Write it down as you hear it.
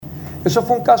Eso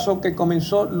fue un caso que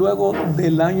comenzó luego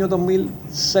del año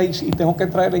 2006 y tengo que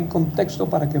traer en contexto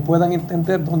para que puedan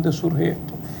entender dónde surge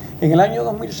esto. En el año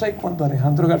 2006, cuando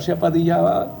Alejandro García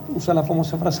Padilla usa la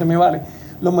famosa frase "me vale",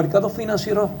 los mercados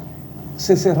financieros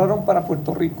se cerraron para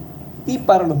Puerto Rico y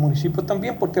para los municipios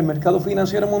también, porque el mercado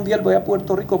financiero mundial ve a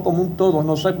Puerto Rico como un todo,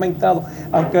 no segmentado.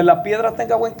 Aunque la piedra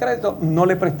tenga buen crédito, no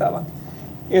le prestaban.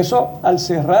 Eso, al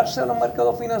cerrarse los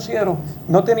mercados financieros,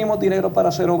 no teníamos dinero para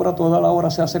hacer obra, toda la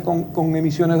obra se hace con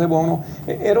emisiones de bonos.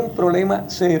 Era un problema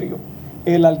serio.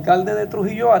 El alcalde de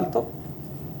Trujillo Alto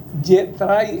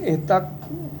trae esta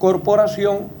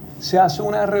corporación, se hace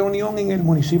una reunión en el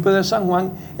municipio de San Juan,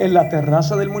 en la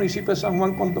terraza del municipio de San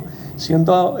Juan,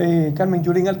 siendo Carmen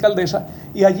Yulín alcaldesa,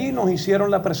 y allí nos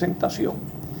hicieron la presentación.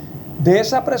 De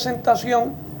esa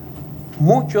presentación,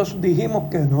 muchos dijimos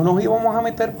que no nos íbamos a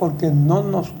meter porque no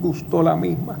nos gustó la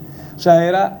misma. O sea,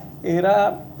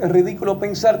 era ridículo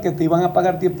pensar que te iban a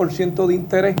pagar 10% de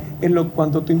interés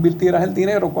cuando tú invirtieras el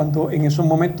dinero, cuando en esos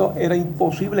momentos era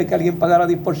imposible que alguien pagara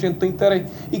 10% de interés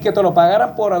y que te lo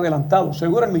pagaran por adelantado.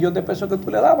 Seguro el $1,000,000 que tú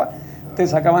le dabas, te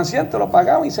sacaban 100, te lo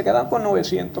pagaban y se quedaban con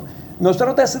 900.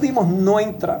 Nosotros decidimos no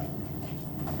entrar.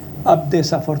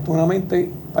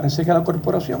 Desafortunadamente, parece que la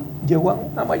corporación llegó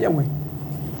a Mayaguez.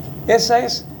 Ese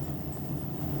es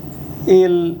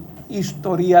el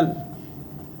historial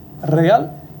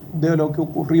real de lo que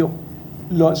ocurrió.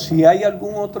 Si hay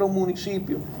algún otro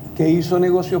municipio que hizo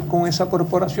negocios con esa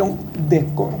corporación,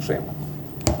 desconocemos.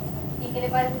 ¿Y qué le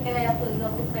parece que haya sido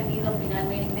suspendido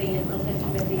finalmente en el proceso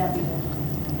investigativo?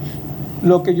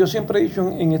 Lo que yo siempre he dicho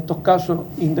en estos casos,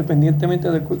 independientemente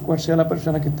de cuál sea la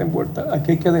persona que esté envuelta,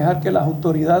 aquí hay que dejar que las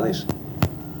autoridades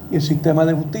y el sistema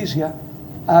de justicia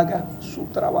haga su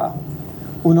trabajo.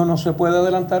 Uno no se puede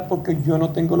adelantar porque yo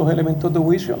no tengo los elementos de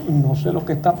juicio, no sé lo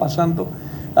que está pasando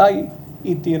ahí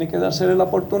y tiene que dársele la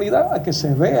oportunidad a que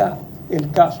se vea el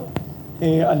caso.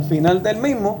 Al final del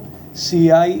mismo,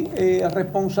 si hay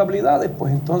responsabilidades,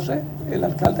 pues entonces el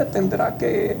alcalde tendrá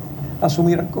que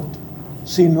asumir el costo.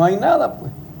 Si no hay nada,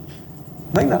 pues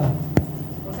no hay nada.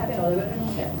 O sea que no debe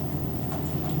renunciar.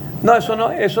 No,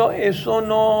 eso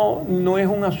no es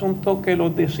un asunto que lo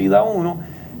decida uno.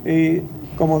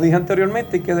 Como dije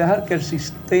anteriormente, hay que dejar que el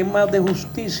sistema de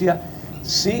justicia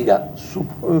siga su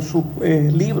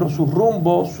libro, su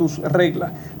rumbo, sus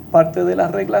reglas. Parte de las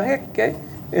reglas es que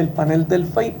el panel del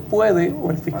FEI puede,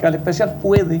 o el fiscal especial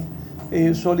puede,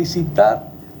 solicitar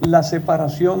la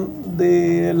separación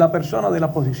de la persona de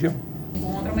la posición.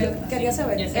 Quería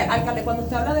saber, alcalde, cuando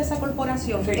usted habla de esa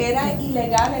corporación, sí, ¿era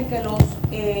ilegal el que los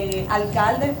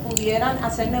alcaldes pudieran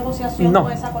hacer negociación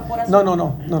con esa corporación?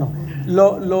 No.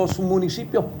 Los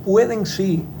municipios pueden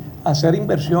sí hacer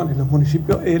inversiones. Los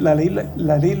municipios, la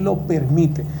ley lo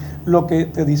permite. Lo que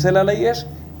te dice la ley es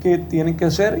que tienen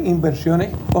que ser inversiones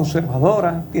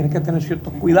conservadoras, tienen que tener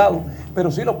ciertos cuidados,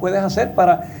 pero sí lo puedes hacer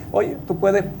tú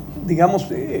puedes, digamos,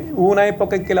 hubo una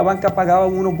época en que la banca pagaba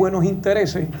unos buenos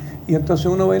intereses y entonces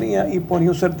uno venía y ponía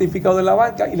un certificado de la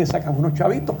banca y le sacaba unos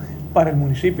chavitos para el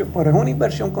municipio, pero es una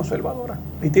inversión conservadora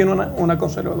y tiene una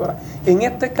conservadora. En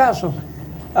este caso,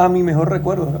 a mi mejor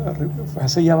recuerdo, fue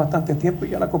hace ya bastante tiempo y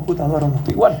ya la computadora no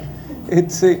está igual,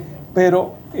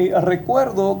 pero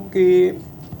recuerdo que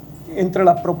entre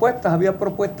las propuestas había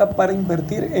propuestas para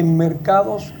invertir en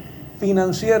mercados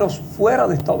financieros fuera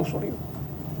de Estados Unidos,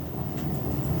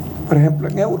 por ejemplo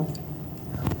en euros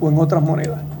o en otras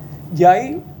monedas. Y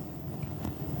ahí,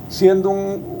 siendo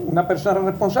una persona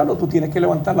responsable, tú tienes que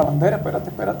levantar la bandera.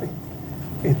 Espérate,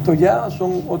 esto ya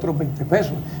son otros 20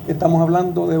 pesos. Estamos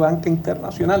hablando de banca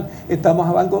internacional,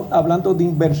 estamos hablando de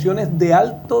inversiones de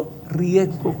alto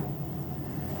riesgo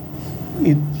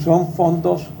y son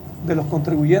fondos de los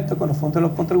contribuyentes. Con los fondos de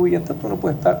los contribuyentes tú no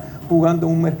puedes estar jugando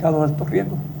en un mercado de alto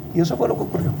riesgo, y eso fue lo que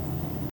ocurrió.